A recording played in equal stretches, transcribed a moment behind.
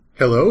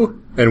Hello,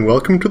 and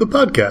welcome to the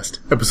podcast,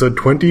 episode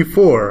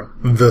 24,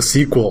 the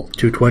sequel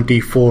to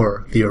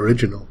 24, the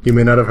original. You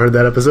may not have heard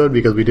that episode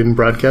because we didn't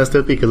broadcast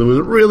it because it was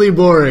really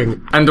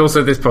boring. And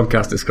also this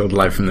podcast is called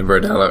Live from the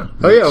Bordello.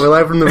 Oh yeah, we're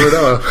live from the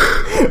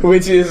Bordello.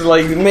 Which is,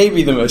 like,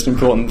 maybe the most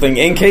important thing.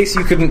 In case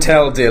you couldn't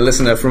tell, dear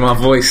listener, from our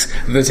voice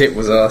that it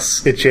was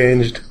us. It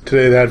changed.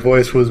 Today that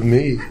voice was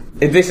me.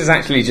 This is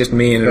actually just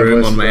me in a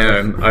room on my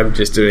own. I'm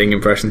just doing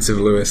impressions of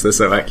Lewis. They're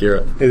so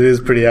accurate. It is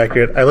pretty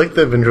accurate. I like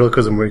the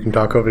ventriloquism where you can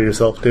talk over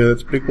yourself too.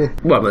 That's pretty cool.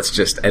 Well, that's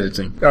just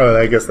editing. Oh,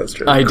 I guess that's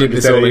true. I did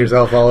this edit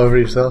yourself all over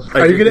yourself.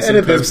 Are you going to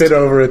edit this bit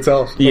over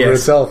itself?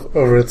 Yes.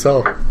 Over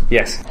itself.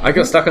 Yes. I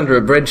got stuck under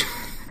a bridge.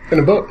 In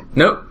a boat?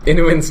 Nope, in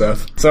a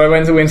windsurf. So I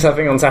went to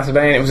windsurfing on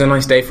Saturday and it was a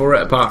nice day for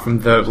it, apart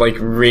from the, like,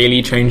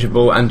 really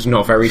changeable and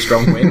not very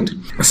strong wind.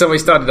 So I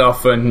started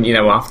off and,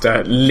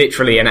 after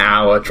literally an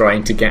hour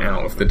trying to get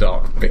out of the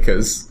dock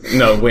because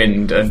no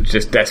wind and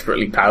just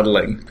desperately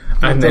paddling.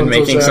 And then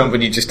making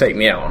somebody just take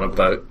me out on a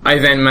boat. I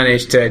then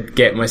managed to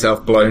get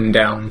myself blown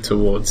down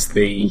towards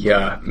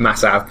the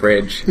Mass Ave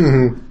Bridge.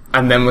 Mm-hmm.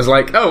 And then was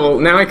like, oh, well,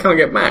 now I can't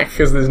get back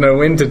because there's no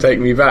wind to take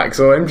me back,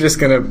 so I'm just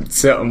going to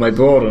sit on my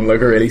board and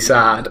look really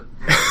sad.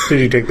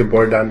 Did you take the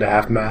board down to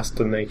half-mast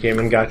and they came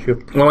and got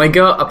you? Well, I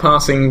got a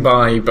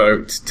passing-by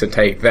boat to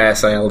take their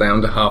sail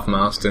down to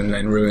half-mast and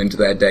then ruined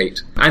their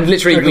date. And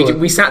literally,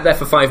 we sat there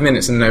for 5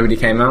 minutes and nobody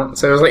came out.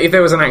 So I was like, if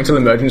there was an actual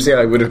emergency,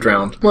 I would have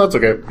drowned. Well, that's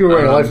okay. You were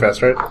wearing a life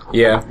vest, right?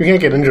 Yeah. You can't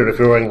get injured if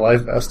you're wearing a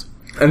life vest.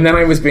 And then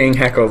I was being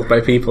heckled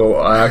by people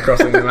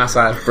crossing the Mass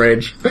Ave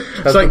Bridge.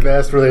 That's the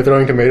best. Were they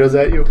throwing tomatoes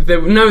at you?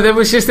 There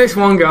was just this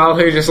one girl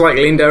who just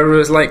leaned over and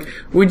was like,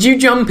 would you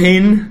jump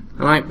in?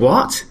 I'm like,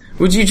 what?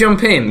 Would you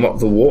jump in? What,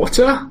 the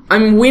water?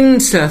 I'm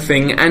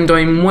windsurfing and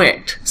I'm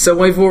wet,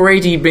 so I've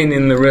already been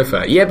in the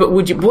river. Yeah, but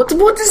would you... What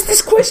does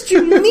this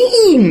question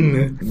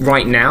mean?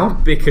 Right now?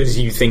 Because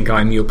you think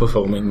I'm your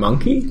performing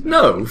monkey?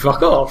 No,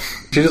 fuck off.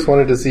 She just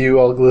wanted to see you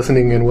all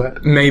glistening and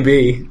wet.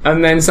 Maybe.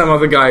 And then some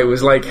other guy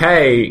was like,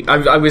 hey...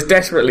 I was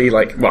desperately,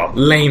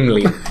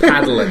 lamely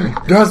paddling.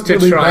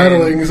 Desperately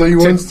paddling, so you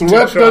weren't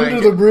swept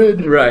under the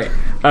bridge. Right.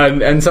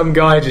 And some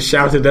guy just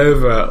shouted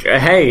over,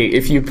 hey,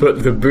 if you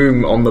put the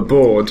boom on the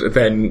board,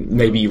 then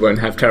maybe you won't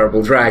have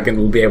terrible drag and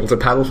we'll be able to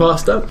paddle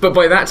faster. But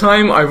by that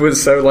time, I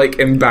was so,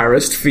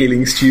 embarrassed,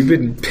 feeling stupid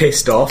and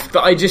pissed off,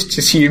 that I just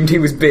assumed he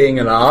was being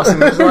an arse and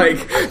was like,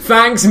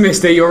 thanks,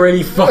 mister, you're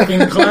really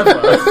fucking clever.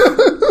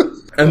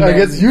 And I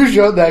guess you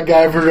showed that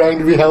guy for trying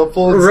to be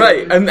helpful.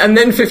 Right, and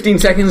then 15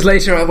 seconds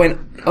later I went,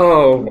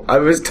 oh, I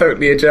was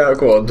totally a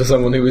jerkwad to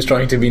someone who was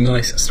trying to be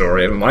nice.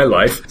 Story of my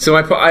life. So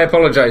I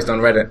apologised on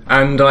Reddit,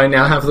 and I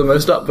now have the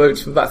most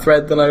upvotes for that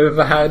thread than I've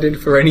ever had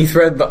for any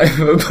thread that I've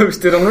ever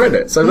posted on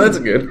Reddit, so that's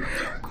good.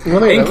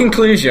 Well, in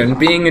conclusion,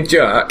 being a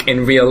jerk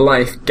in real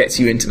life gets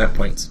you internet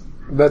points.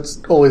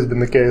 That's always been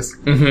the case.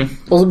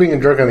 Mm-hmm. Also, being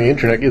a jerk on the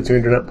internet gets you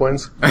internet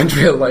points. And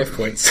real life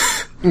points.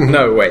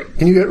 No, wait.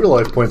 Can you get real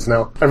life points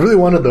now? I've really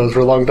wanted those for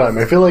a long time.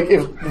 I feel like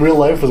if real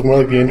life was more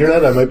like the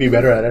internet, I might be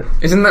better at it.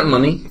 Isn't that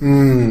money?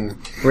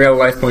 Real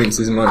life points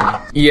is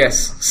money.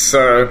 Yes,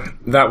 so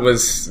that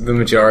was the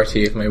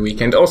majority of my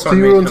weekend. Also, so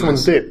you were on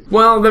someone's date?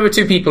 Well, there were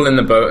two people in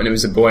the boat, and it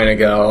was a boy and a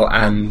girl,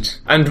 and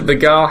the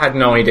girl had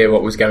no idea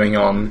what was going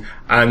on,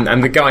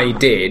 and the guy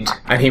did,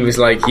 and he was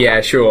like,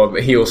 yeah, sure,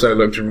 but he also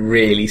looked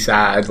really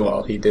sad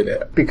while he did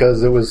it.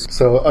 Because it was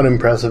so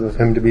unimpressive of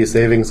him to be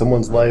saving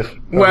someone's life.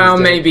 Well,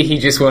 maybe he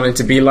just wanted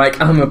to be like,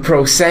 I'm a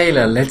pro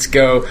sailor, let's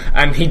go.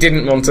 And he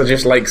didn't want to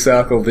just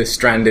circle this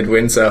stranded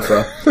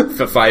windsurfer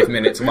for 5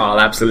 minutes while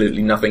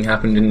absolutely nothing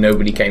happened and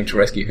nobody came to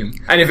rescue him.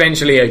 And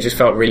eventually I just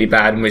felt really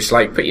bad and was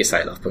like, put your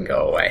sail up and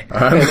go away.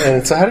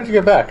 And so how did you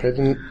get back?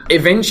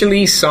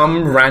 Eventually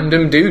some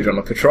random dude on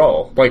a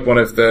patrol, one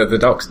of the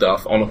dock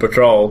staff on a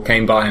patrol,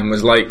 came by and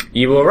was like,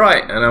 you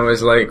alright? And I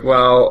was like,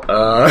 well,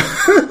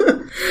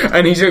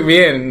 And he took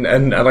me in,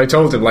 and I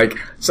told him,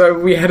 so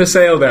we had a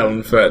sail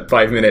down for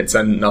 5 minutes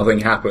and nothing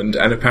happened,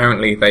 and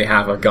apparently they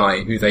have a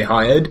guy who they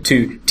hired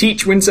to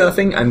teach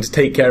windsurfing and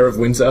take care of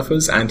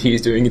windsurfers, and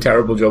he's doing a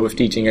terrible job of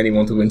teaching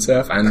anyone to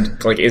windsurf,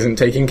 and, isn't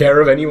taking care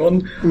of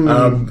anyone.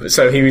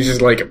 So he was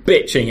just,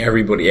 bitching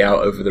everybody out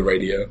over the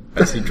radio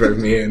as he drove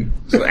me in.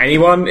 So,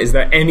 is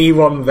there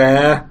anyone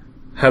there?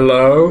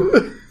 Hello?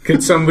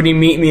 Could somebody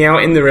meet me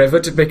out in the river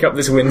to pick up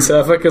this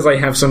windsurfer because I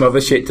have some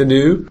other shit to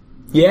do?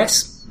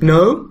 Yes?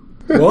 No?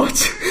 What?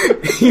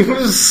 He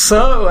was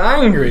so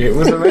angry. It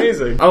was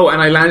amazing. Oh,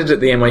 and I landed at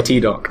the MIT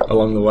dock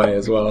along the way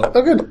as well.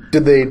 Oh, good.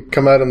 Did they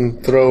come out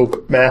and throw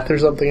math or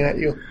something at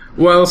you?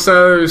 Well,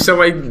 so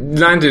I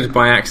landed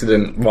by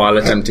accident while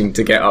attempting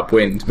to get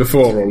upwind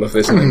before all of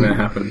this nightmare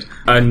happened,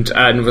 and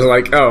was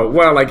like, oh,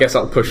 well, I guess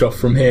I'll push off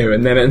from here.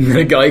 And then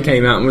a guy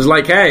came out and was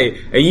like, hey,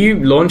 are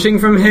you launching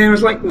from here? I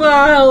was like,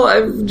 well,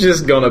 I've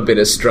just gone a bit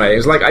astray. I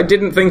was like, I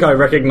didn't think I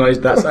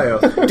recognised that sail.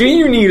 Do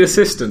you need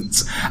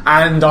assistance?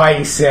 And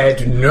I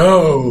said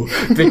no,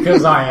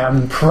 because I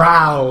am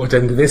proud,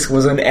 and this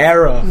was an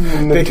error.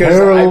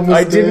 Because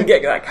I didn't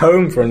get back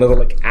home for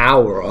another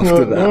hour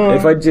after that.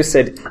 If I'd just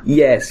said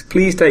yes, Yes,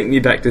 please take me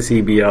back to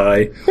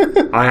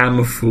CBI. I am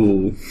a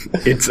fool.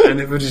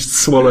 And if I just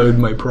swallowed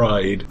my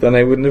pride, then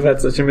I wouldn't have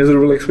had such a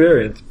miserable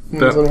experience.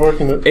 But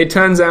it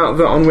turns out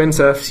that on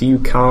windsurfs you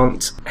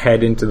can't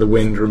head into the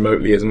wind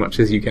remotely as much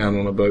as you can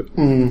on a boat.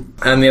 And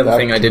the other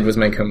thing I did was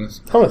make hummus.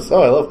 Hummus?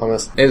 Oh, I love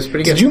hummus. It was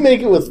pretty good. Did you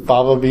make it with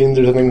fava beans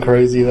or something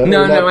crazy?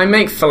 No, I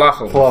make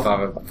falafel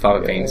with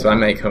fava beans, so I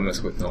make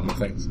hummus with normal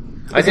things.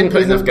 I didn't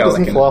put enough garlic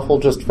in it. Isn't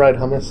falafel just fried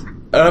hummus?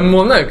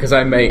 Well, no, because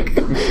I make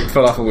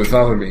falafel with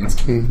fava beans.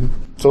 Mm-hmm.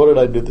 So what did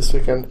I do this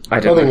weekend?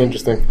 Nothing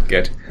interesting.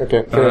 Good.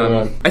 Okay, carry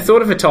on. I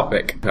thought of a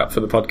topic for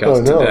the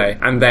podcast today,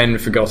 and then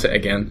forgot it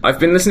again. I've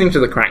been listening to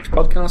the Cracked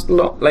podcast a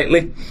lot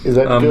lately. Is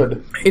that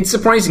good? It's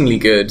surprisingly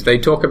good. They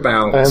talk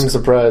about... I am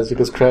surprised,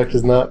 because Cracked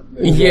is not...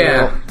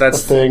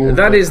 that's a thing.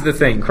 That is the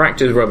thing.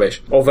 Cracked is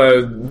rubbish.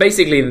 Although,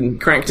 basically,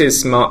 Cracked is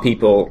smart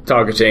people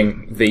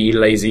targeting the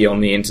lazy on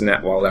the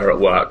internet while they're at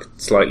work.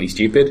 Slightly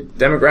stupid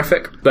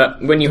demographic.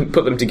 But when you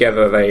put them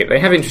together, they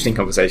have interesting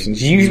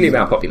conversations, usually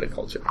about popular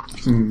culture.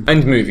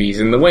 And movies,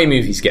 and the way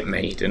movies get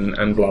made,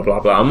 and blah, blah,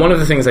 blah. And one of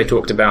the things they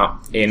talked about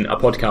in a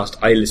podcast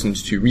I listened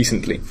to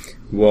recently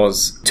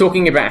was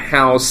talking about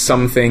how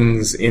some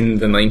things in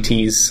the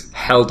 90s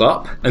held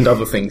up and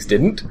other things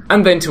didn't.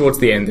 And then towards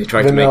the end they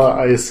tried to make... Vanilla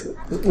Ice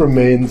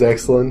remains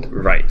excellent.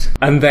 Right.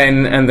 And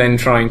then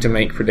trying to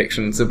make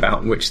predictions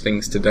about which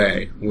things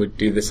today would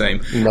do the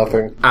same.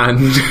 Nothing.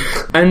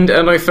 And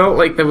I felt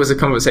like there was a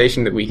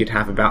conversation that we could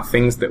have about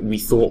things that we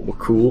thought were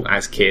cool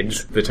as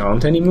kids that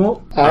aren't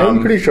anymore. I'm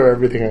pretty sure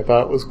everything I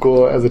thought was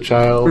cool as a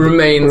child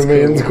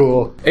remains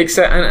cool.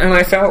 Except, and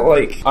I felt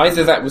like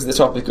either that was the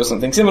topic or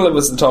something similar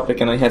was the topic,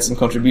 and I had some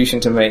contribution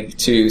to make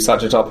to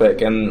such a topic,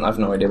 and I've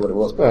no idea what it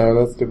was.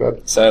 That's too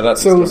bad. So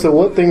that's so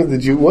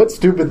what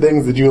stupid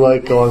things did you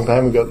like a long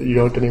time ago that you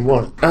don't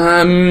anymore?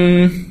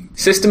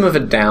 System of a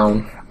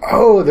Down.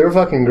 Oh, they're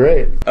fucking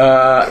great.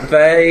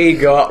 They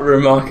got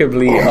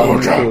remarkably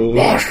uncool.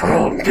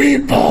 Mushroom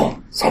people.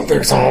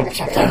 Something.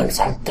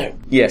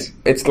 Yes,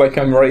 it's like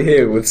I'm right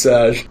here with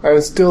Serge. I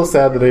was still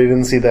sad that I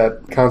didn't see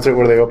that concert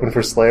where they opened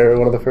for Slayer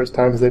one of the first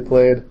times they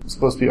played. It was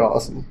supposed to be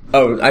awesome.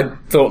 Oh, I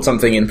thought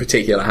something in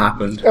particular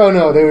happened. Oh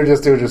no, it was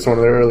just one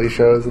of their early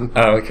shows. And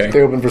okay. They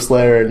opened for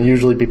Slayer, and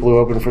usually people who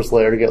open for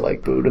Slayer get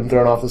like booed and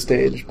thrown off the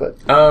stage,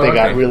 but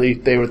got really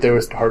they were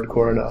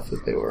hardcore enough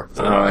that they were.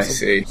 Awesome. I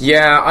see.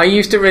 Yeah, I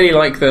used to really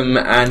like them,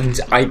 and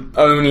I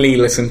only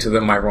listen to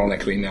them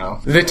ironically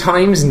now. The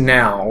times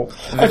now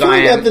I feel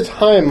like at the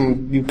time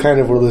you kind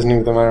of were listening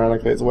to them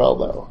ironically as well,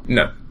 though.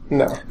 No.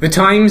 No. The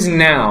times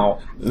now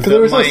that they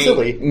were so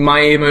silly. My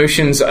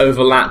emotions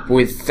overlap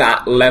with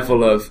that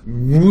level of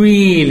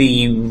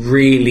really,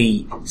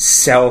 really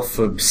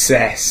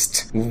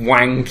self-obsessed,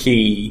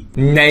 wanky,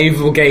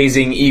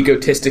 navel-gazing,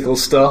 egotistical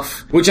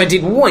stuff, which I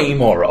did way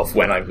more of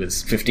when I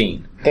was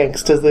 15.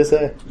 Angst, as they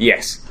say.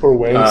 Yes. Or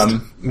wangst.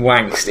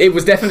 Wangst. It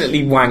was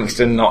definitely wangst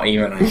and not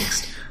even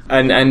angst.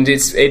 And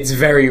it's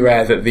very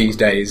rare that these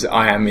days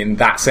I am in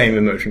that same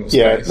emotional space.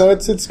 Yeah, no,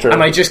 it's true.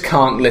 And I just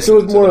can't listen to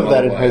them. There was more of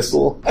that in high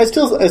school. I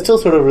still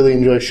sort of really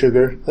enjoy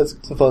Sugar. That's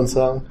a fun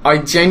song. I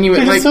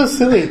genuinely... They're just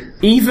so silly.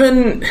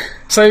 Even...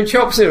 So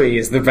Chop Suey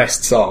is the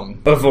best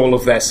song of all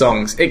of their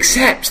songs,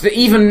 except that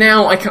even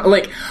now I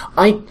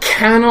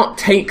cannot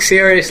take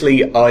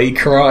seriously I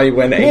Cry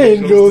When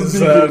Angels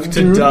Deserve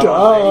to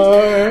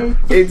Die.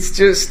 It's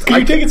just... Could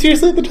you take it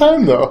seriously at the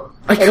time, though?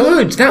 I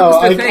could. That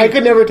was the thing. I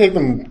could never take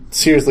them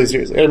seriously.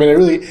 I mean,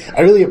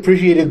 I really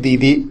appreciated the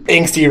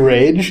angsty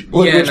rage,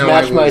 which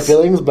matched my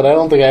feelings. But I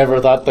don't think I ever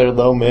thought they're,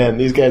 oh man,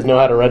 these guys know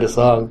how to write a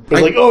song.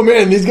 It's like, oh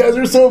man, these guys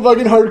are so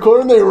fucking hardcore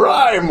and they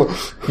rhyme.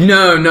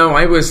 No,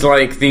 I was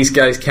like, these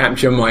guys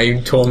capture my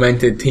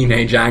tormented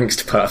teenage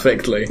angst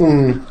perfectly.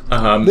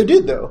 They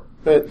did though.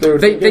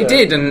 They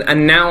did,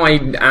 and now I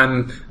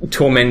am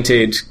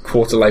tormented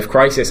quarter-life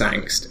crisis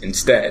angst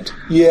instead.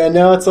 Yeah,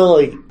 now it's all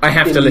like... I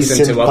have to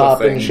listen to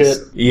other things. And shit.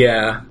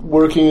 Yeah.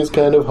 Working is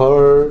kind of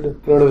hard.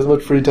 I don't have as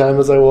much free time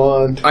as I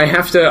want. I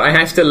have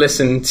to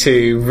listen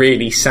to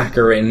really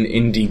saccharine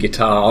indie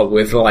guitar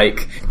with,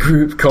 like,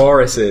 group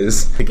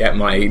choruses to get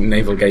my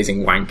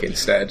navel-gazing wank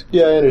instead.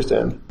 Yeah, I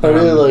understand. I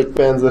really like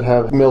bands that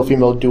have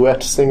male-female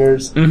duet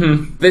singers.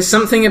 Mm-hmm. There's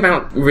something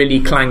about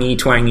really clangy,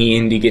 twangy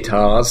indie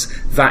guitars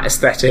that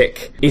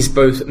aesthetic is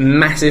both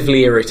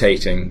massively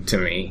irritating to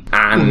me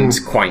and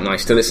quite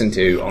nice to listen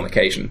to on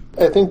occasion.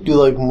 I think you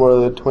like more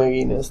of the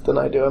twanginess than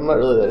I do. I'm not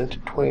really that into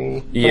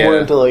twangy. Yeah. I'm more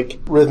into like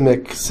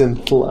rhythmic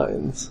synth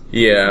lines.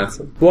 Yeah.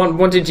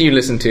 What did you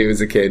listen to as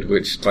a kid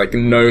which like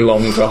no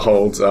longer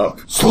holds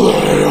up?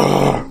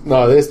 Slayer!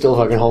 No, they still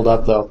fucking hold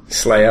up though.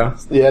 Slayer?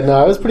 Yeah, no,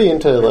 I was pretty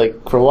into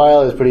like, for a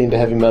while I was pretty into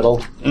heavy metal.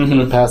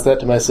 Mm-hmm. I passed that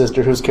to my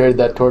sister who's carried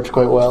that torch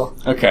quite well.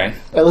 Okay.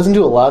 I listened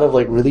to a lot of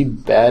like really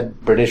bad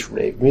British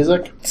rave music.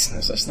 There's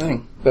no such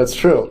thing. That's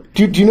true.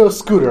 Do you know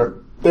Scooter?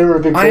 They were a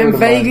big fan. I am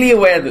vaguely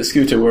aware that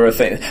Scooter were a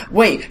thing.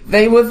 Wait,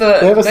 they were the...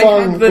 They have a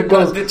song that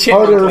goes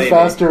harder,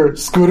 faster,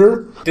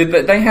 Scooter.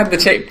 They had the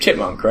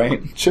chipmunk,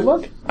 right?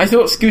 Chipmunk? I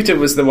thought Scooter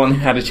was the one who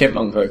had a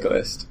chipmunk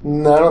vocalist.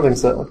 No, I don't think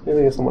so. I think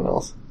it's someone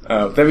else.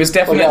 There was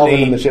definitely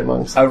Alvin and the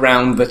Chipmunks.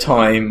 around the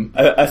time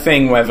a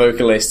thing where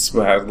vocalists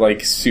were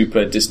like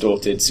super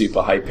distorted,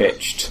 super high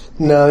pitched.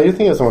 No, you're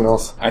thinking of someone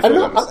else. I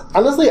don't know.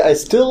 Honestly, I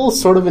still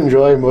sort of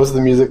enjoy most of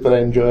the music that I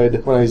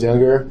enjoyed when I was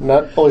younger.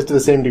 Not always to the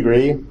same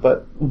degree,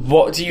 but...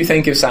 What do you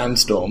think of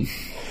Sandstorm?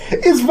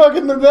 It's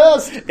fucking the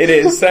best! It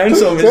is.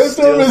 Sandstorm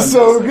is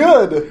so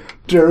good!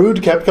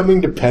 Darude kept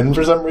coming to Penn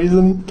for some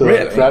reason to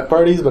like, frat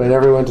parties, but I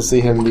never went to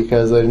see him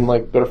because I didn't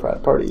like go to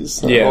frat parties.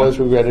 So I always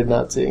regretted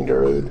not seeing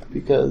Darude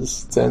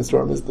because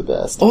Sandstorm is the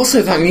best.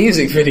 Also, that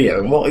music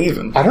video, what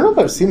even? I don't know if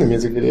I've seen the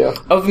music video.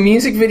 The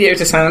music video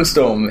to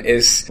Sandstorm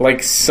is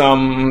like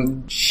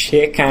some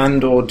chick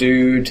and or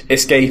dude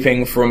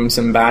escaping from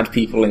some bad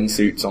people in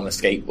suits on a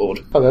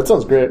skateboard. Oh, that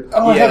sounds great.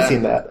 Oh, I have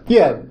seen that.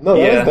 Yeah, no,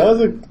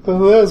 that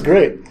was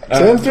great.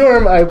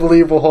 Sandstorm, I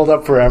believe, will hold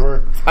up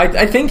forever.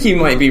 I think you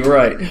might be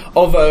right.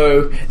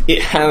 Although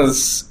it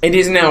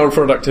is now a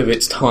product of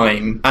its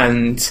time,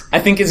 and I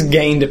think it's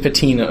gained a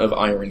patina of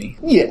irony.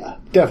 Yeah,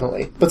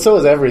 definitely. But so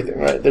is everything,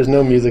 right? There's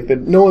no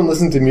one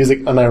listens to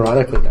music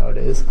unironically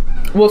nowadays.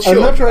 Well, sure. I'm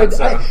not sure.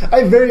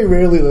 I very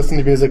rarely listened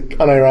to music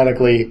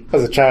unironically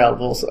as a child,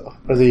 also.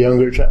 As a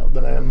younger child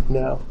than I am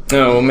now.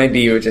 Oh, well,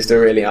 maybe you were just a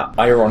really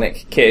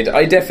ironic kid.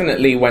 I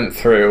definitely went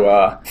through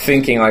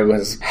thinking I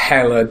was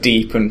hella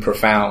deep and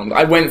profound.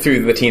 I went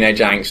through the teenage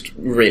angst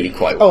really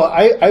quite well. Oh,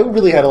 I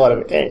really had a lot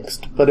of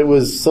angst, but it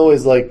was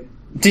always like...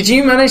 Did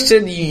you manage to...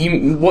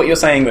 what you're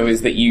saying, though,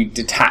 is that you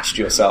detached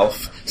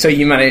yourself. So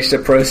you managed to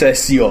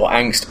process your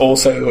angst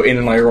also in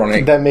an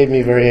ironic... That made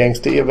me very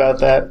angsty about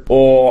that.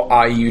 Or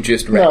are you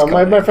just retconning?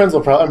 No, my friends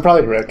will probably... I'm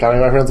probably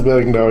retconning. My friends will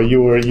be like, no,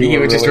 you were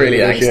just really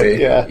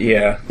angsty.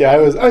 Yeah, I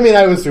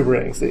was super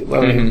angsty.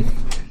 I mean,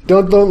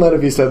 don't let it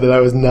be said that I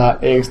was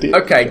not angsty.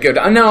 Okay, good.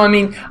 No, I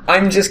mean,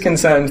 I'm just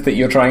concerned that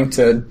you're trying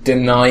to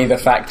deny the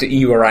fact that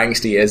you were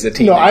angsty as a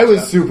teenager. No, I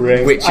was super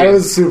angsty. I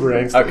was super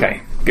angsty.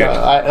 Okay. Good.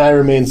 I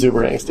remain super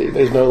angsty.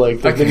 There's no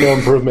been no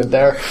improvement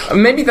there.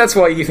 Maybe that's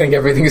why you think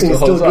everything still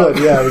holds good,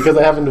 yeah, because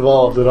I haven't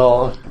evolved at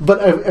all.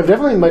 But I've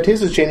definitely, my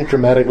taste has changed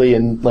dramatically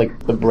in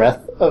like the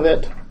breadth of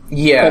it.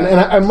 Yeah, and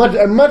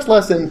I'm much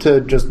less into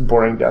just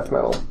boring death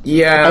metal.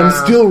 Yeah,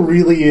 I'm still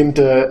really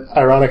into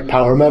ironic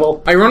power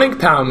metal. Ironic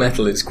power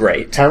metal is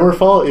great.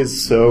 Hammerfall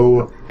is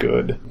so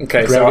good.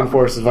 Okay, Dragon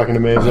Force is fucking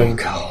amazing. Oh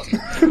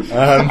god.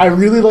 I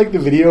really like the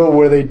video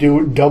where they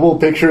do double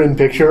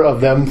picture-in-picture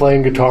of them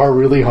playing guitar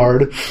really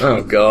hard.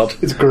 Oh god,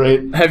 it's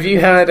great. Have you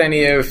heard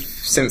any of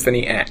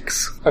Symphony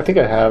X? I think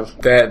I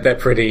have. They're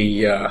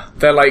pretty.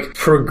 They're like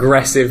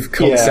progressive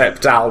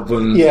concept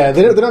album. Yeah,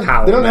 they don't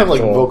have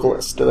like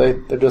vocalists, do they?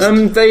 They're just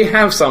they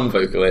have some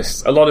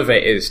vocalists. A lot of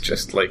it is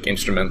just like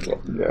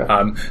instrumental.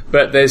 Yeah.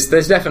 But there's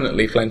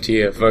definitely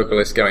plenty of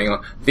vocalists going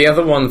on. The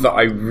other one that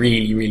I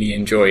really really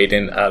enjoyed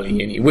in early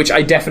uni, which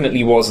I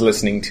definitely was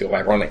listening to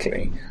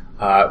ironically,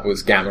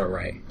 was Gamma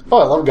Ray. Oh,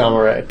 I love Gamma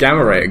Ray.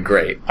 Gamma Ray are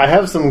great. I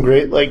have some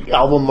great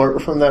album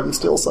art from them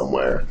still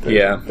somewhere.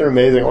 They're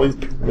amazing. All these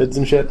pyramids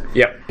and shit.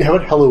 Yep. How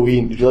about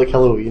Halloween? Did you like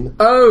Halloween?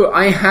 Oh,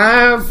 I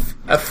have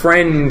a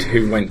friend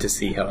who went to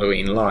see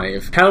Halloween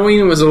live.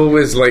 Halloween was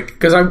always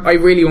because I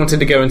really wanted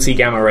to go and see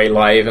Gamma Ray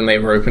live, and they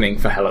were opening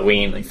for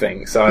Halloween, I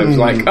think. So I was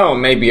like, oh,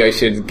 maybe I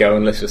should go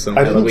and listen to some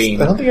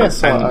Halloween. I don't think I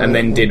saw and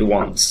then did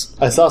once.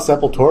 I saw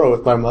Sepultura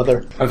with my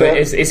mother. Okay,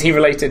 is he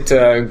related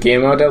to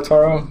Guillermo del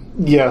Toro?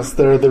 Yes,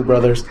 they're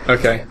brothers.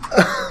 Okay.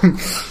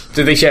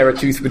 Do they share a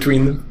tooth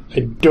between them? I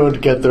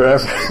don't get the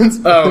reference.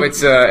 Oh,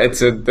 it's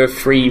the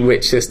three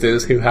witch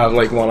sisters who have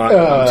one eye,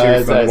 one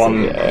tooth, and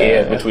one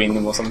ear between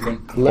them or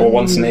something. Or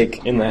one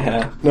snake in their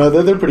hair. No,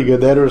 they're pretty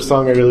good. They had a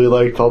song I really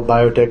liked called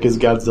Biotech is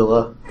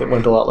Godzilla that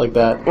went a lot like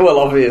that. Well,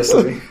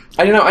 obviously.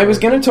 I don't know, I was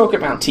going to talk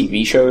about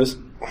TV shows.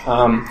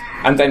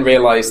 And then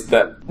realised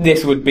that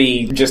this would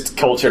be just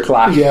culture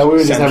clash. Yeah,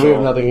 we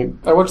have nothing.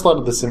 I watched a lot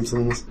of The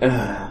Simpsons.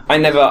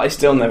 I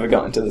still never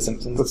got into The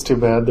Simpsons. That's too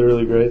bad. They're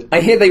really great.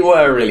 I hear they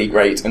were really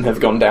great and have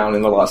gone down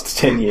in the last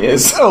 10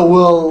 years. Oh,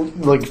 well,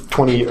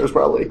 20 years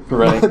probably.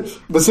 Right.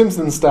 The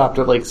Simpsons stopped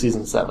at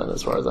season 7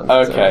 as far as I'm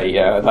concerned. Okay,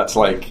 yeah, that's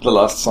the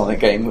last Sonic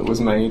game that was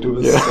made.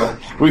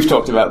 We've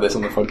talked about this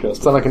on the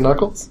podcast. Sonic and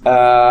Knuckles?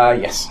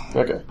 Yes.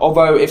 Okay.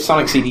 Although, if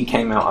Sonic CD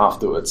came out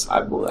afterwards,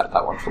 I will let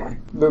that one fly.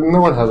 No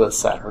one has a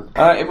Saturn.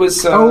 It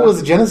was... it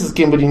was a Genesis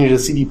game, but you needed a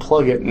CD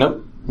plug-in.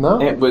 Nope.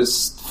 No? It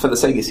was for the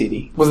Sega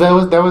CD.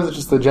 That was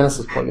just the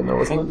Genesis plug-in, though,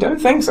 wasn't it? I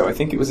don't think so. I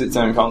think it was its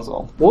own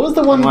console. What was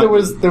the one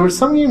there were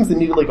some games that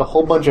needed a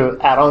whole bunch of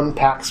add-on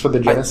packs for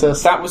the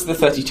Genesis? That was the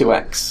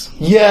 32X.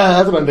 Yeah,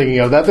 that's what I'm thinking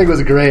of. That thing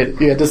was great.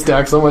 You had to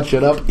stack so much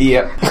shit up.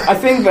 Yeah. I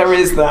think there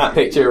is that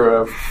picture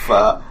of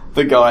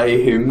the guy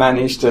who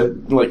managed to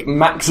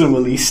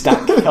maximally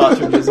stack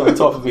cartridges on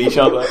top of each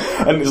other,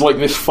 and it's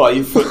this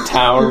 5-foot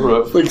tower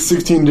of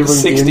 16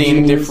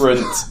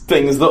 different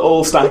things that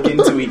all stack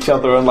into each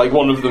other, and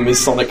one of them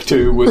is Sonic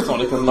 2 with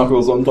Sonic and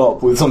Knuckles on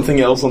top with something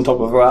else on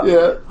top of that.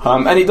 Yeah.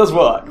 And it does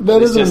work.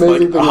 That is just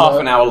amazing thing half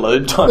an hour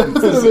load time.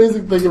 That's an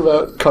amazing thing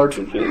about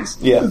cartridges.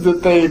 Yeah.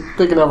 That they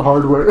can have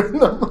hardware in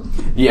them.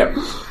 Yeah.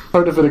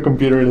 Hard to fit a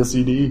computer in a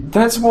CD.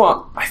 That's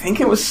what... I think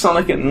it was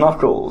Sonic and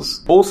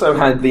Knuckles also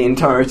had the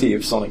entirety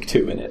of Sonic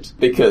 2 in it,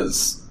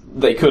 because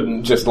they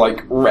couldn't just,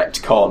 like,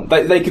 retcon.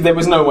 There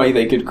was no way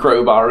they could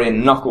crowbar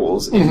in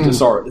Knuckles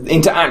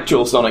into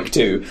actual Sonic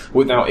 2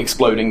 without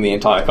exploding the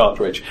entire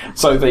cartridge.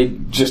 So they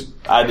just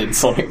added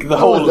Sonic, the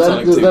whole of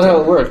Sonic 2. Is that how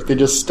it worked? They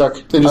just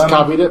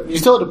copied it? You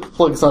still had to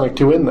plug Sonic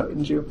 2 in, though,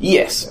 didn't you?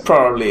 Yes,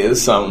 probably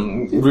as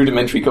some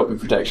rudimentary copy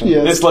protection.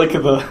 Yes. It's like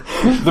the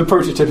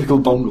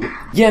prototypical dongle.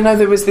 Yeah, no,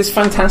 there was this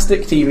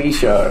fantastic TV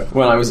show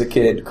when I was a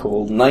kid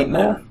called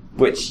Knightmare,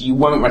 which you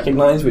won't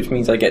recognise, which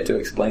means I get to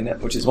explain it,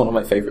 which is one of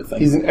my favourite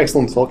things. He's an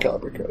excellent Soul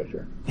Calibur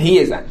character. He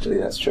is, actually,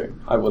 that's true.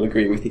 I will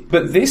agree with you.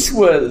 But this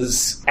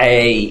was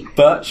a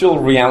virtual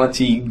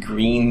reality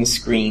green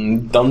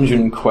screen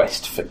dungeon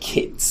quest for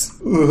kids.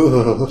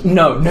 Ugh.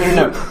 No.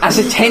 As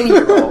a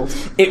 10-year-old,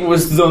 it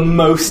was the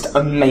most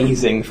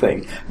amazing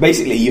thing.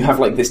 Basically, you have,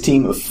 like, this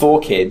team of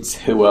 4 kids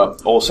who are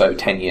also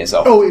 10 years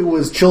old. Oh, it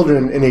was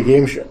children in a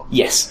game show.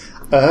 Yes.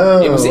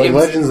 Oh, it was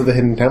Legends of the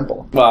Hidden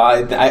Temple.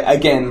 Well,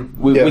 again,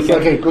 we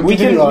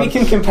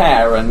can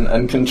compare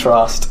and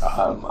contrast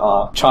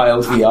our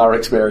child VR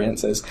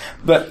experiences,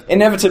 but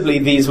inevitably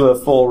these were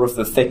 4 of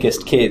the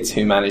thickest kids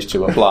who managed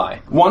to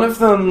apply. One of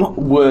them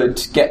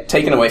would get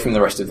taken away from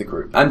the rest of the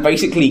group and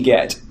basically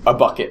get a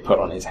bucket put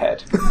on his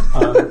head.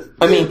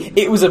 I mean,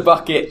 it was a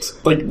bucket,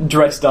 like,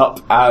 dressed up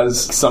as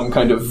some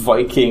kind of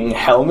Viking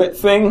helmet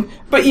thing,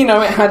 but, you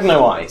know, it had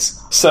no eyes.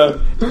 So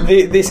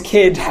this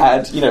kid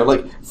had, you know,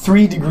 like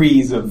 3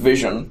 degrees of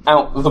vision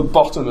out the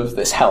bottom of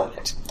this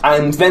helmet.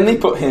 And then they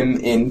put him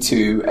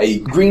into a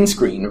green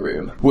screen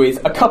room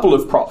with a couple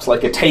of props,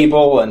 like a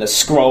table and a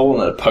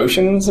scroll and a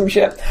potion and some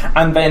shit,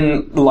 and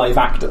then live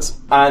actors.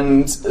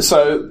 And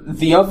so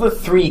the other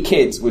 3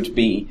 kids would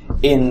be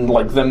in,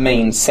 like, the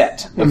main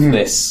set of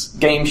this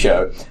game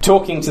show,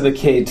 talking to the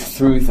kid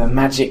through the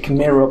magic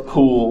mirror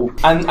pool.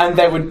 And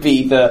there would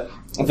be the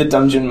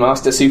dungeon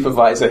master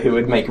supervisor who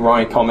would make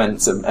wry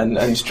comments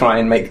and try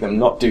and make them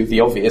not do the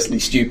obviously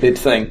stupid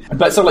thing.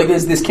 But so, like,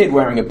 there's this kid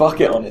wearing a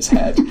bucket on his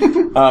head,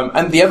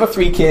 and the other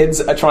 3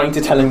 kids are trying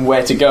to tell him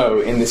where to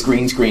go in this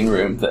green screen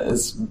room that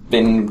has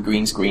been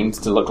green screened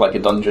to look like a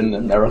dungeon,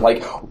 and there are,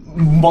 like,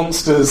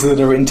 monsters that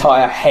are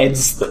entire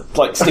heads that,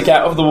 like, stick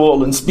out of the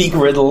wall and speak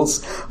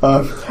riddles,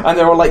 and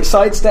they're all like,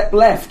 sidestep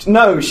left,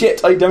 no,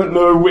 shit, I don't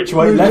know which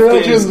way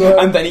left is,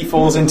 and then he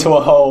falls into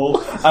a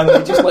hole, and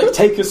they just, like,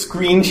 take a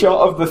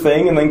screenshot of the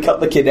thing and then cut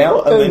the kid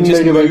out and then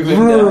just move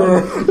him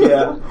down.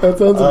 Yeah. That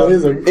sounds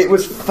amazing. It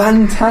was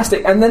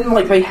fantastic. And then,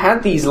 like, they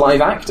had these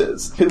live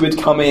actors who would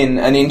come in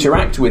and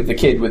interact with the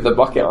kid with the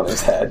bucket on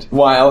his head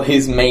while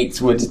his mates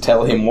would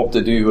tell him what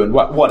to do and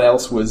what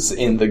else was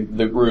in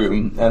the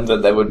room, and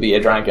that there would be a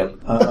dragon.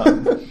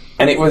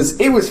 And it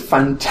was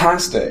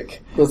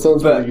fantastic. That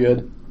sounds pretty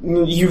good.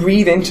 You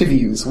read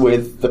interviews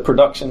with the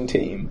production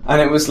team, and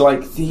it was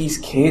like, these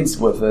kids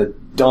were the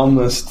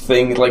dumbest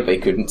thing, like, they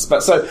couldn't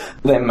spell. So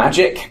their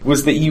magic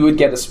was that you would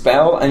get a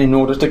spell, and in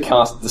order to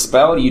cast the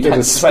spell, you'd have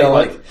to say,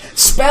 like,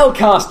 spell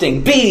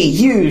casting,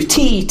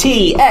 BUTTS,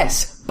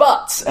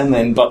 butts, and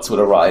then butts would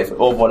arrive,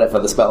 or whatever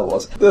the spell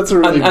was. That's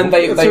really and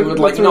they would,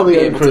 like, not be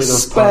able to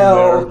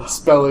spell.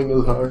 Spelling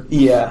is hard.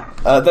 Yeah.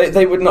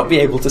 They would not be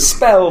able to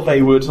spell.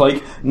 They would,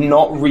 like,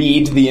 not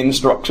read the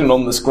instruction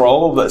on the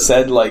scroll that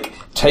said, like,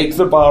 take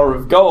the bar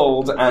of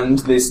gold and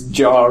this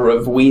jar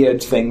of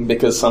weird thing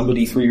because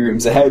somebody 3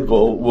 rooms ahead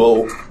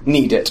will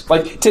need it.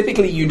 Like,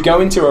 typically you'd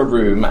go into a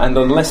room, and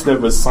unless there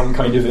was some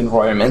kind of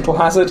environmental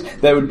hazard,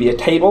 there would be a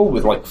table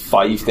with, like,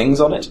 5 things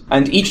on it,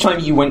 and each time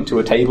you went to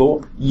a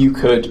table, you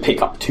could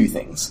pick up 2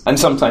 things. And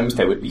sometimes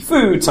there would be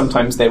food,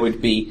 sometimes there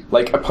would be,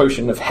 like, a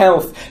potion of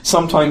health,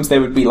 sometimes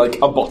there would be, like,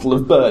 a bottle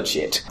of bird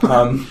shit.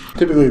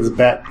 Typically it's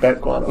bat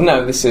guano.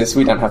 No,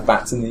 we don't have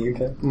bats in the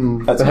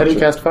UK. So how do you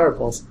cast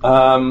fireballs?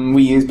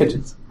 We use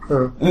pigeons.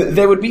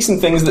 There would be some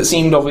things that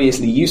seemed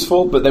obviously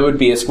useful, but there would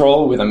be a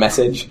scroll with a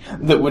message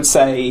that would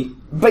say,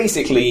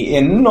 basically,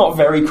 in not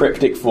very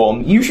cryptic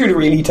form, you should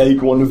really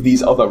take one of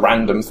these other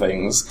random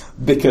things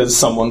because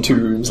someone 2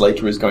 rooms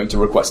later is going to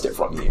request it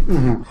from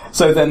you.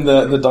 So then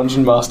the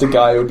dungeon master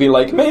guy would be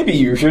like, maybe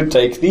you should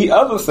take the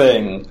other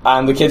thing.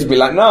 And the kids would be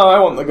like, no, I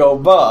want the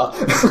gold bar.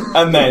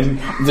 And then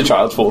the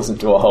child falls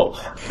into a hole.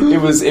 It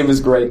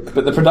was great.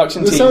 But the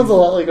production team... This sounds a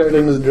lot like our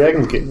Dungeons &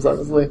 Dragons games,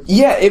 honestly.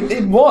 Yeah,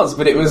 it was,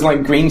 but it was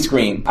like green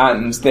screen,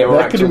 and there were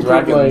actual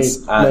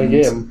dragons. My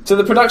game. So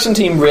the production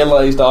team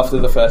realised after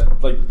the first,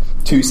 like,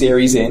 2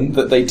 series in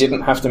that they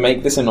didn't have to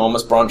make this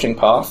enormous branching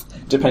path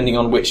depending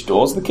on which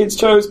doors the kids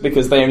chose,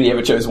 because they only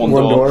ever chose one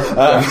door.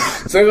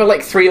 So there were,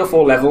 like, 3 or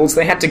 4 levels.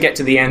 They had to get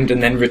to the end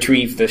and then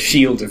retrieve the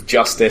Shield of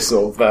Justice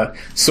or the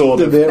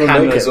Sword of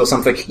Hammers or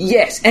something.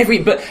 Yes,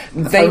 but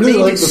they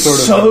made it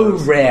so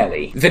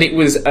rarely that it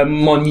was a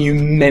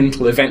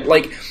monumental event.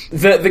 Like,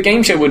 the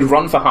game show would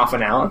run for half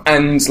an hour,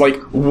 and, like,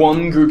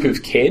 one group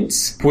of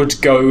kids would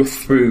go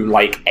through,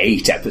 like,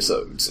 8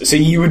 episodes. So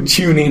you would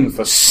tune in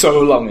for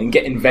so long and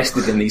get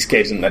invested in these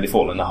kids and then they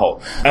fall in the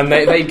hole. And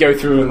they'd go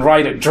through and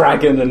ride a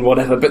dragon and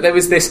whatever. But there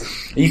was this,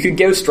 you could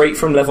go straight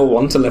from level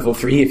 1 to level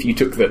 3 if you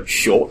took the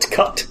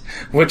shortcut,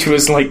 which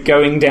was, like,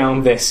 going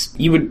down this,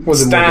 you would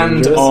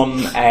stand on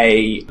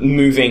a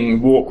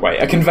moving walkway,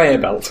 a conveyor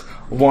belt,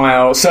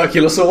 while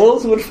circular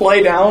saws would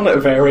fly down at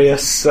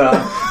various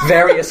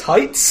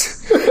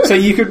heights. So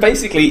you could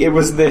basically, it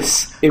was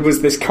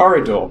this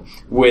corridor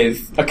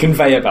with a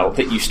conveyor belt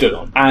that you stood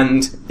on,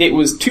 and it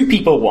was 2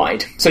 people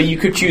wide, so you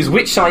could choose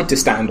which side to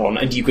stand on,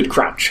 and you could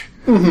crouch.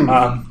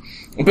 Mm-hmm.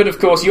 But of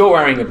course, you're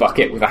wearing a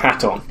bucket with a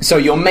hat on, so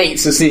your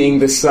mates are seeing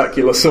this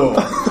circular saw.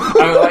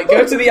 And like,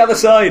 go to the other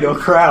side or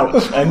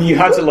crouch. And you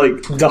had to,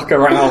 like, duck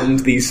around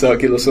these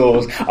circular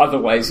saws.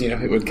 Otherwise,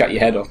 it would cut your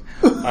head off.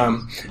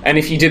 And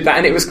if you did that,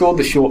 and it was called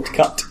the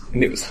shortcut,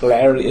 and it was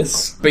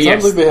hilarious. But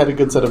sounds like they had a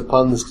good set of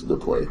puns to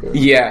deploy here.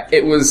 Yeah,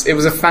 it was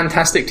a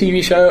fantastic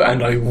TV show,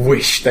 and I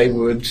wish they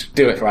would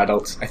do it for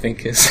adults, I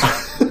think is...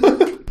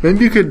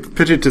 Maybe you could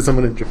pitch it to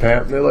someone in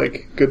Japan. They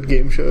like good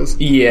game shows.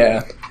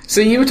 Yeah. So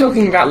you were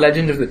talking about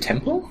Legend of the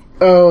Temple?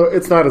 Oh,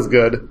 it's not as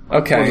good.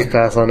 Okay. I'll just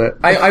pass on it.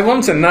 I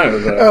want to know,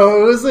 though.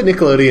 Oh, it was a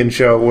Nickelodeon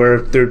show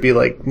where there'd be,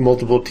 like,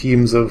 multiple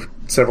teams of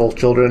several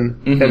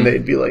children, and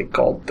they'd be, like,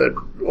 called the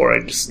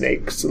orange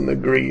snakes and the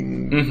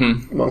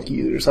green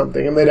monkeys or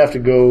something, and they'd have to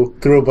go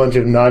through a bunch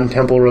of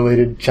non-temple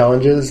related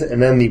challenges,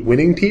 and then the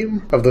winning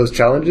team of those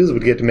challenges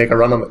would get to make a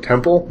run on the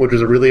temple, which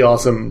was a really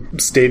awesome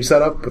stage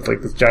setup with,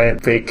 like, this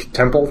giant fake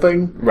temple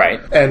thing. Right.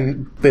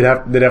 And they'd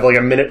have like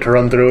a minute to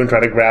run through and try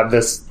to grab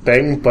this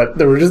thing, but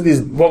there were just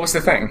these... What was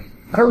the thing?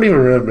 I don't even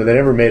remember. They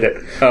never made it.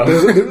 Oh.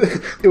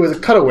 It was a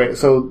cutaway,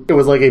 so it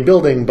was like a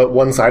building, but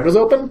one side was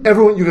open.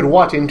 Everyone, you could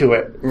watch into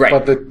it, right?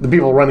 But the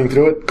people running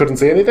through it couldn't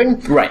see anything,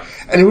 right?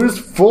 And it was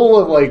full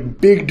of, like,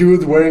 big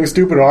dudes wearing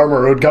stupid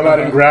armor who would come out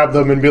and grab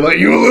them and be like,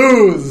 "You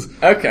lose!"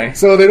 Okay.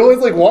 So they'd always,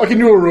 like, walk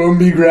into a room,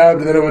 be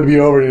grabbed, and then it would be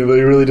over, and you'd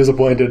be really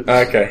disappointed.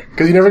 Okay.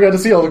 Because you never got to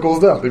see all the cool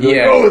stuff. They'd be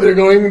like, "Oh, they're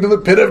going into the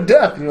pit of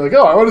death," and you're like,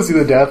 "Oh, I want to see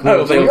the death."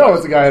 And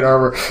it's a guy in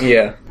armor.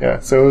 Yeah. Yeah.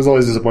 So it was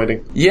always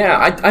disappointing.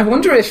 Yeah. I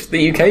wonder if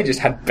the UK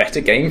just had better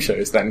games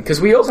shows then,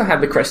 because we also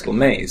had the Crystal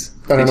Maze.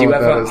 I don't know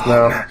what that is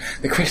now.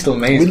 The Crystal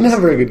Maze. We didn't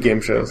have very good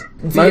game shows.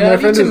 My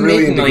friend who's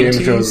really into game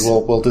shows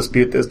will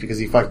dispute this because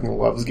he fucking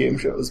loves game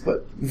shows,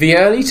 but... The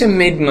early to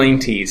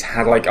mid-90s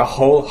had, like, a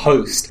whole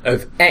host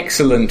of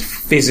excellent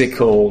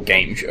physical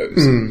game shows.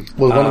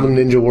 Was one of them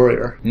Ninja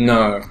Warrior?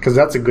 No. Because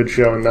that's a good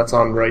show, and that's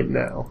on right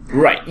now.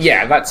 Right,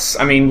 yeah,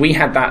 we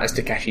had that as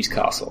Takeshi's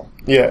Castle.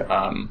 Yeah.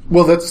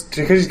 Well,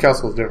 Takeshi's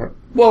Castle is different.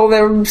 Well,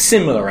 they're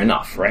similar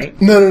enough, right?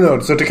 No.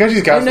 So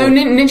Takeshi's Castle... No,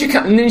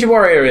 Ninja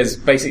Warrior is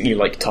basically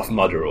like Tough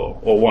Mudder or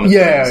one of those.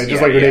 Yeah,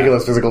 just like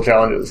ridiculous physical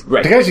challenges.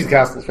 Right. Takeshi's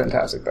Castle is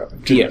fantastic, though.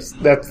 Yes.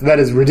 That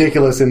is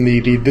ridiculous in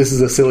the this is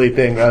a silly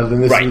thing rather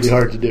than this is really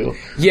hard to do.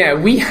 Yeah,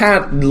 we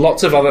had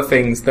lots of other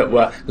things that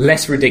were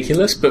less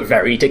ridiculous, but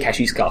very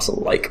Takeshi's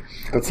Castle-like.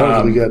 That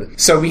sounds really good.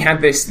 So we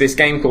had this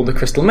game called the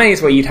Crystal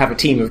Maze, where you'd have a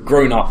team of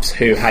grown-ups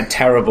who had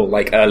terrible,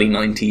 like, early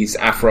 90s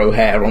afro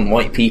hair on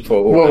white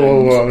people.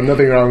 Whoa.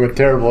 Nothing wrong with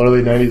terrible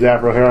early 90s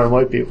afro hair on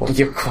white people.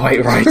 You're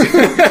quite right.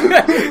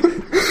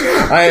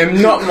 I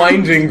am not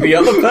minding the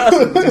other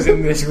person who's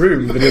in this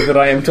room that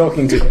I am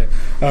talking to.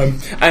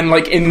 And,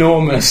 like,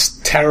 enormous,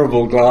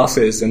 terrible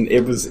glasses, and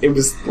it was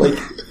like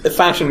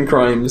fashion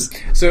crimes.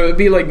 So it would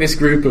be like this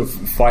group of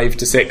 5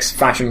 to 6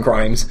 fashion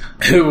crimes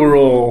who were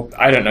all,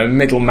 I don't know,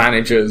 middle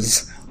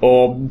managers,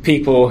 or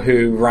people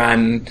who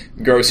ran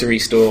grocery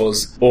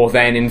stores, or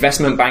then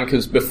investment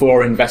bankers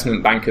before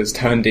investment bankers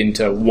turned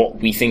into what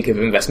we think of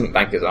investment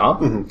bankers are.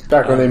 Mm-hmm.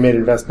 Back when they made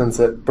investments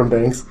from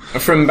banks.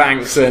 From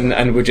banks,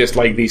 and were just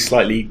like these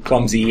slightly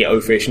clumsy,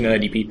 oafish,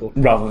 nerdy people,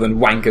 rather than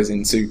wankers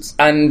in suits.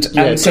 And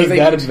so they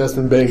got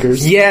investment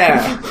bankers.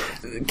 Yeah.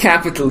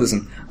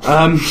 Capitalism.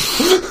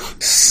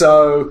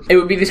 So it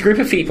would be this group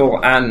of people,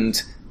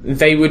 and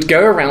they would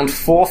go around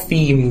 4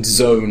 themed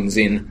zones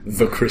in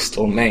the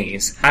Crystal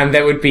Maze. And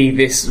there would be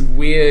this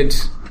weird...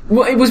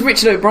 Well, it was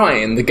Richard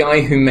O'Brien, the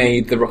guy who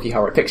made the Rocky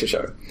Horror Picture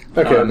Show.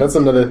 Okay, that's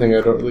another thing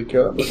I don't really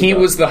care about. He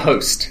was the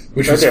host,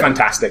 which was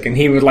fantastic, and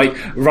he would, like,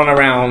 run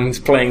around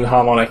playing the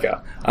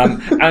harmonica.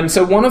 And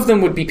so one of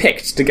them would be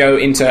picked to go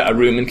into a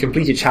room and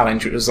complete a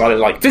challenge, which was either,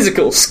 like,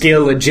 physical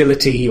skill,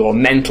 agility, or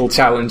mental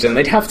challenge, and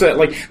they'd have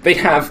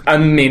a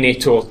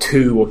minute or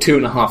 2 or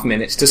 2.5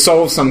 minutes to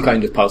solve some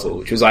kind of puzzle,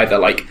 which was either,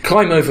 like,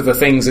 climb over the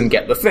things and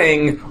get the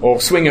thing, or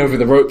swing over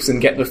the ropes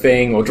and get the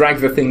thing, or drag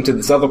the thing to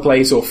this other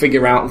place, or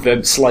figure out the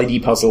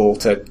slidey puzzle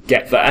to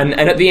get the... And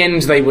at the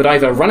end, they would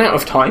either run out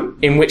of time,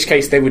 in which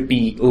case they would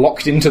be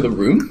locked into the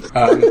room,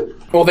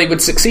 or they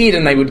would succeed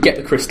and they would get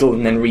the crystal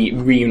and then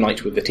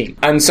reunite with the team.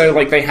 And so,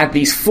 like, they had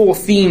these 4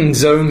 themed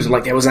zones.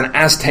 Like, there was an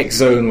Aztec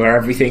zone where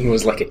everything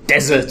was like a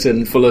desert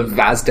and full of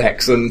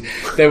Aztecs, and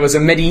there was a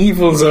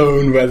medieval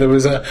zone where there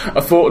was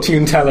a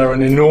fortune teller,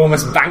 an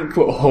enormous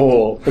banquet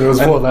hall. It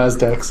was full of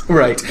Aztecs.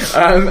 Right.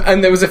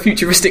 And there was a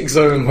futuristic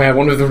zone where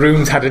one of the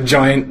rooms had a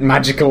giant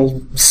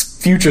magical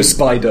future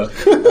spider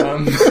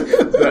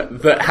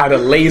that had a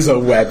laser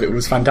web. It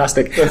was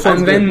fantastic.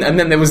 And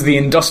then there was the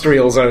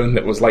industrial zone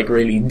that was like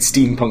really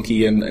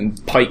steampunky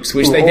and pipes,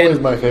 which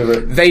my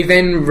favorite. They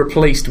then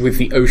replaced with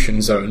the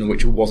ocean zone,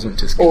 which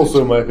wasn't as good.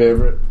 Also my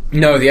favorite.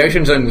 No, the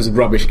ocean zone was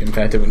rubbish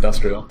compared to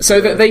industrial. So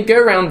that they go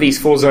around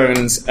these 4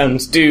 zones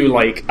and do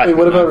like... Hey,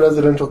 what about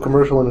residential,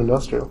 commercial, and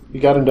industrial?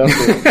 You got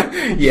industrial.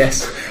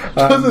 Yes.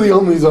 Those are the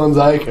only zones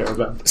I care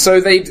about.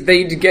 So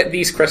they'd get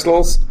these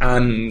crystals,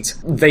 and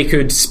they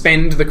could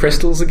spend the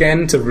crystals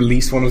again to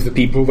release one of the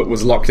people that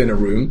was locked in a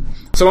room.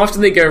 So after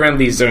they go around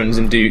these zones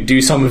and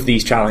do some of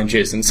these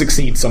challenges and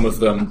succeed some of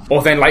them,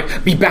 or then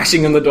like be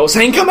bashing on the door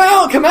saying, come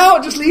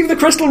out, just leave the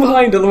crystal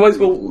behind, otherwise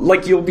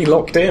you'll be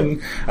locked in.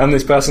 And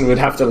this person would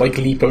have to like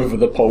leap over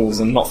the poles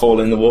and not fall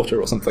in the water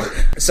or something.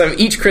 So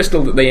each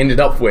crystal that they ended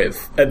up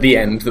with at the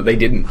end that they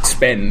didn't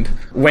spend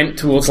went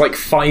towards like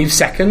 5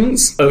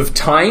 seconds of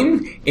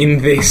time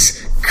in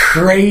this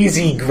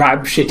crazy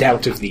grab shit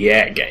out of the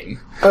air game.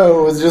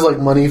 Oh, it was just like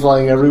money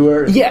flying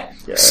everywhere? Yeah.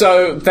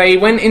 So they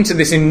went into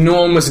this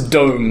enormous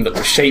dome that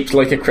was shaped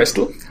like a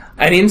crystal,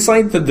 and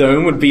inside the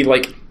dome would be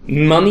like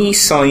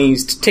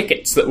money-sized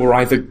tickets that were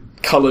either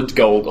coloured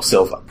gold or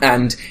silver.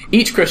 And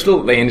each crystal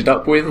that they ended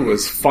up with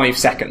was 5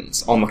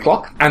 seconds on the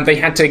clock, and they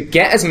had to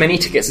get as many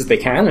tickets as they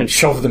can and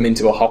shove them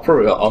into a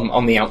hopper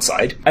on the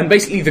outside. And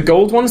basically the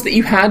gold ones that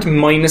you had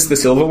minus the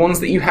silver ones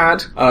that you had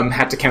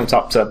to count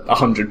up to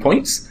 100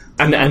 points.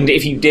 And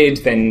if you did,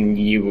 then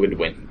you would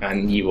win,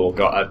 and you all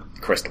got a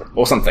crystal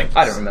or something.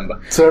 I don't remember.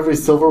 So every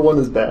silver one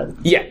is bad?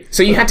 Yeah.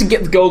 So you had to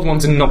get the gold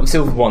ones and not the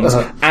silver ones,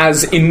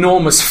 as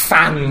enormous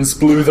fans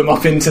blew them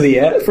up into the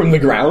air from the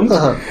ground.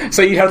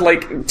 So you had,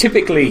 like,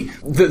 typically,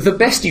 the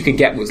best you could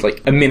get was,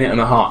 like, 1.5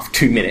 minutes,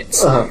 2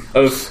 minutes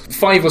of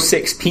 5 or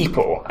 6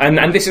 people.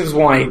 And this is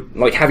why,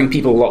 like, having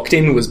people locked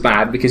in was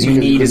bad, because you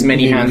need as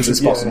many hands as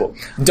possible.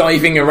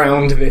 Diving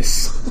around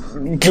this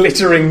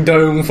glittering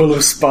dome full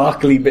of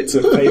sparkly bits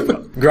of paper,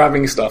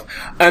 grabbing stuff.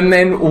 And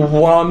then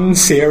one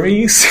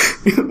series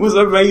was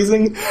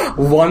amazing.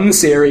 One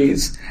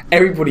series,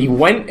 everybody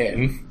went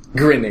in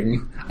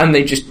grinning, and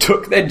they just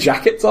took their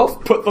jackets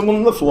off, put them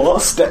on the floor,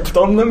 stepped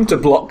on them to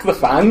block the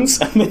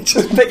fans, and they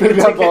just picked the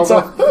tickets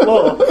off the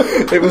floor.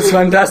 It was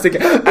fantastic.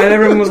 And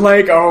everyone was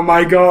like, oh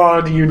my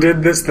god, you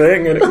did this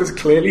thing, and it was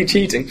clearly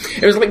cheating.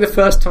 It was like the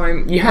first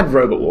time... You had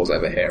Robot Wars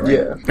over here, right?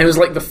 Yeah. It was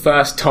like the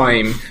first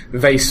time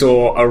they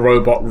saw a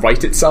robot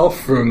right itself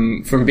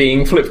from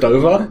being flipped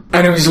over,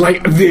 and it was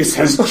like, this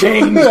has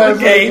changed the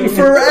game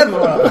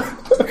forever.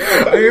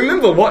 I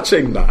remember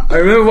watching that. I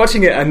remember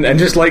watching it and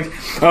just like,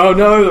 oh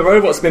no, the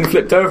robot's been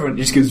flipped over, and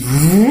it just goes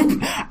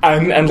whoop,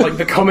 and like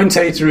the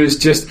commentator is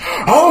just,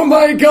 oh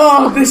my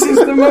god, this is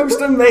the most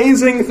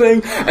amazing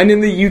thing. And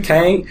in the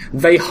UK,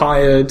 they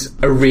hired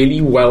a really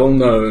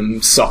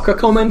well-known soccer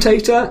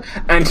commentator,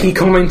 and he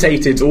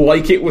commentated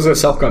like it was a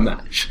soccer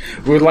match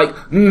with like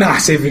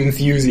massive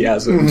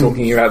enthusiasm,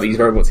 talking about these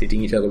robots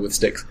hitting each other with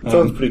sticks.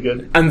 Sounds pretty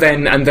good. And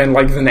then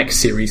like the next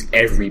series,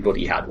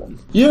 everybody had one.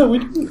 Yeah, we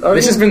did.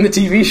 This has been the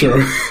TV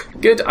show.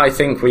 Good, I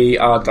think we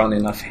are done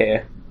enough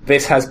here.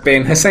 This has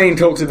been Hussein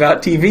Talks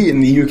About TV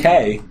in the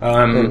UK.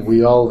 And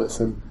we all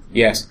listen.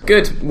 Yes.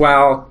 Good.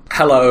 Well,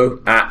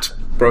 hello at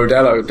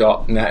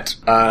brodello.net.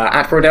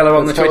 At Brodello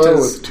on the Twitters.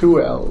 Hello with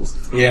 2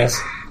 L's. Yes.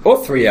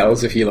 Or 3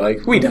 L's if you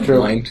like. We don't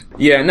mind.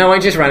 Yeah, no, I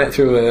just ran it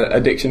through a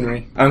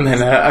dictionary. And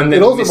then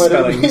it also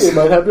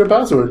might have your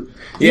password.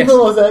 Yes.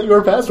 Email us at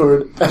your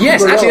password.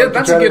 Yes, actually,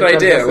 that's a good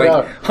idea.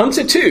 Like,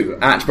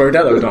 hunter2 at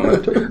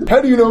brodello.net.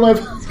 How do you know my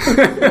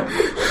password?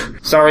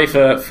 Sorry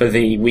for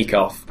the week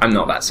off. I'm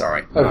not that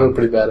sorry. I feel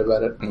pretty bad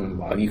about it.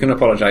 Well, you can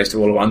apologise to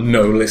all of our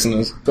no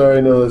listeners.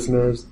 Sorry, no listeners.